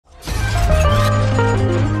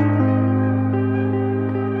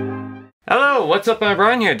Hello, what's up? I'm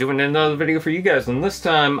Brian here, doing another video for you guys, and this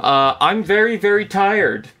time, I'm very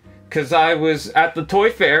tired, because I was at the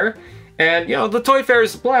toy fair, and, you know, the toy fair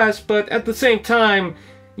is a blast, but at the same time,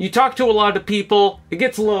 you talk to a lot of people, it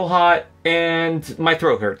gets a little hot, and my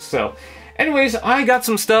throat hurts, so... Anyways, I got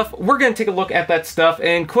some stuff. We're going to take a look at that stuff.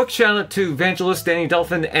 And quick shout out to Evangelist Danny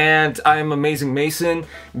Dolphin and I'm Amazing Mason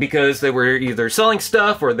because they were either selling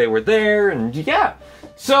stuff or they were there, and yeah.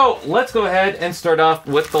 So let's go ahead and start off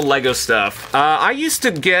with the Lego stuff. I used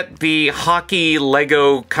to get the hockey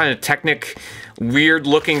Lego kind of Technic weird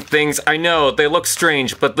looking things. I know they look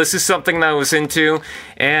strange, but this is something that I was into,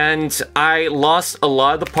 and I lost a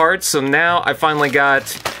lot of the parts. So now I finally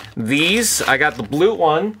got these. I got the blue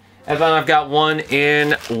one. And then I've got one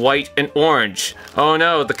in white and orange. Oh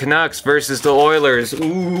no, the Canucks versus the Oilers.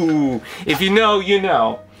 Ooh, if you know, you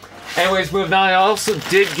know. Anyways, moving on, I also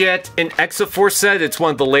did get an Exo-Force set. It's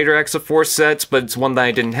one of the later Exo-Force sets, but it's one that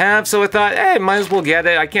I didn't have, so I thought, hey, might as well get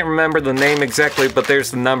it. I can't remember the name exactly, but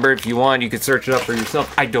there's the number. If you want, you can search it up for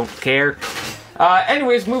yourself. I don't care.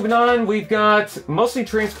 Anyways, moving on, we've got mostly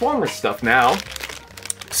Transformers stuff now.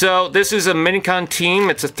 So, this is a Mini-Con team.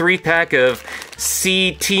 It's a 3-pack of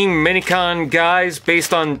sea team Mini-Con guys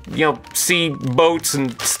based on, you know, sea boats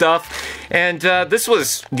and stuff. And this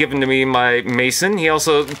was given to me by Mason. He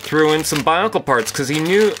also threw in some Bionicle parts because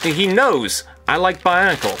he knows I like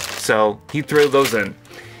Bionicle. So, he threw those in.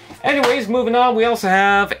 Anyways, moving on, we also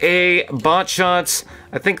have a Bot Shots.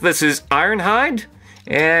 I think this is Ironhide.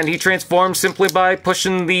 And he transforms simply by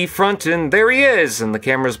pushing the front, and there he is! And the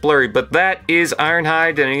camera's blurry, but that is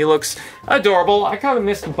Ironhide, and he looks adorable. I kind of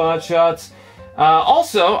missed the Bot Shots.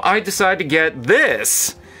 Also, I decided to get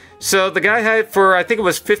this. So the guy had it for, I think it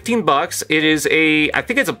was 15 bucks. It is I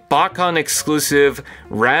think it's a BotCon exclusive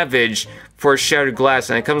Ravage for Shattered Glass,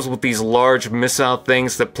 and it comes with these large missile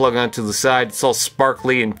things that plug onto the side. It's all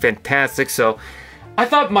sparkly and fantastic, so I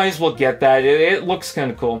thought might as well get that. It looks kind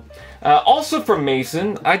of cool. Also from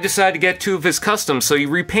Mason, I decided to get two of his customs. So he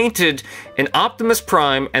repainted an Optimus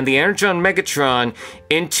Prime and the Energon Megatron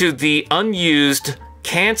into the unused,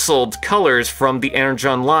 canceled colors from the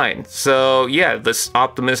Energon line. So yeah, this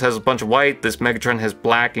Optimus has a bunch of white, this Megatron has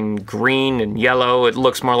black and green and yellow. It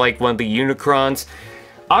looks more like one of the Unicrons.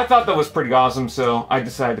 I thought that was pretty awesome, so I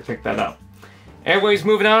decided to pick that up. Anyways,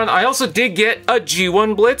 moving on, I also did get a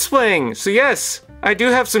G1 Blitzwing. So yes, I do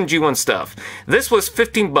have some G1 stuff. This was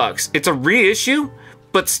 15 bucks. It's a reissue,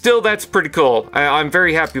 but still that's pretty cool. I'm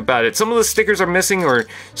very happy about it. Some of the stickers are missing or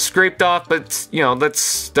scraped off, but you know, that's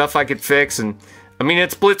stuff I could fix. And I mean,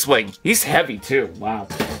 it's Blitzwing. He's heavy too, wow.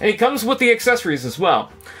 And he comes with the accessories as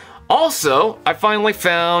well. Also, I finally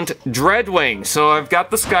found Dreadwing. So I've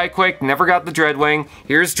got the Skyquake, never got the Dreadwing.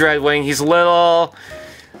 Here's Dreadwing. He's a little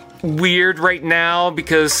weird right now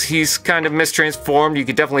because he's kind of mistransformed. You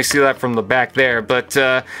can definitely see that from the back there, but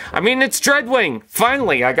I mean, it's Dreadwing.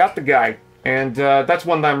 Finally, I got the guy, and that's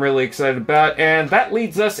one that I'm really excited about. And that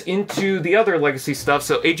leads us into the other Legacy stuff.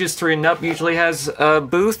 So Ages 3 and Up usually has a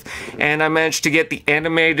booth, and I managed to get the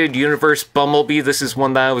Animated Universe Bumblebee. This is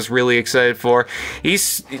one that I was really excited for.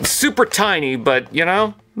 He's super tiny, but you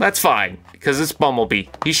know, that's fine because it's Bumblebee.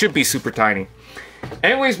 He should be super tiny.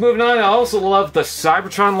 Anyways, moving on, I also love the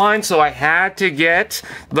Cybertron line, so I had to get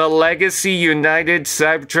the Legacy United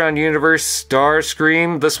Cybertron Universe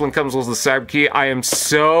Starscream. This one comes with the Cyber Key. I am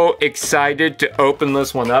so excited to open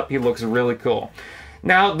this one up. He looks really cool.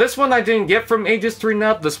 Now, this one I didn't get from Ages 3 and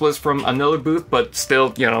Up. This was from another booth, but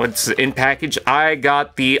still, you know, it's in package. I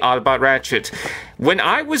got the Autobot Ratchet. When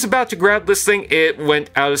I was about to grab this thing, it went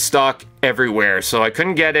out of stock everywhere, so I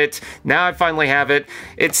couldn't get it. Now I finally have it.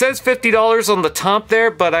 It says $50 on the top there,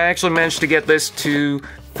 but I actually managed to get this to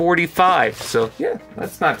 $45. So yeah,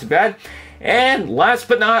 that's not too bad. And last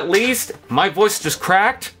but not least, my voice just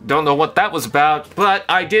cracked. Don't know what that was about, but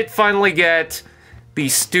I did finally get the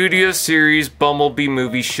Studio Series Bumblebee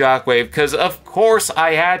movie Shockwave, because of course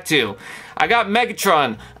I had to. I got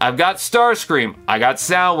Megatron, I've got Starscream, I got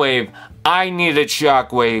Soundwave, I needed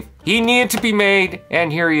Shockwave. He needed to be made, and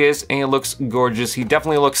here he is, and he looks gorgeous. He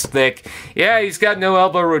definitely looks thick. Yeah, he's got no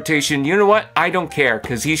elbow rotation. You know what? I don't care,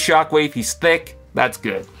 because he's Shockwave, he's thick, that's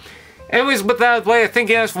good. Anyways, with that out of the way, I thank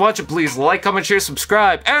you guys for watching. Please like, comment, share,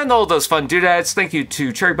 subscribe, and all those fun doodads. Thank you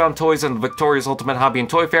to Cherry Bomb Toys and the Victoria's Ultimate Hobby and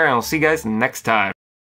Toy Fair, and I'll see you guys next time.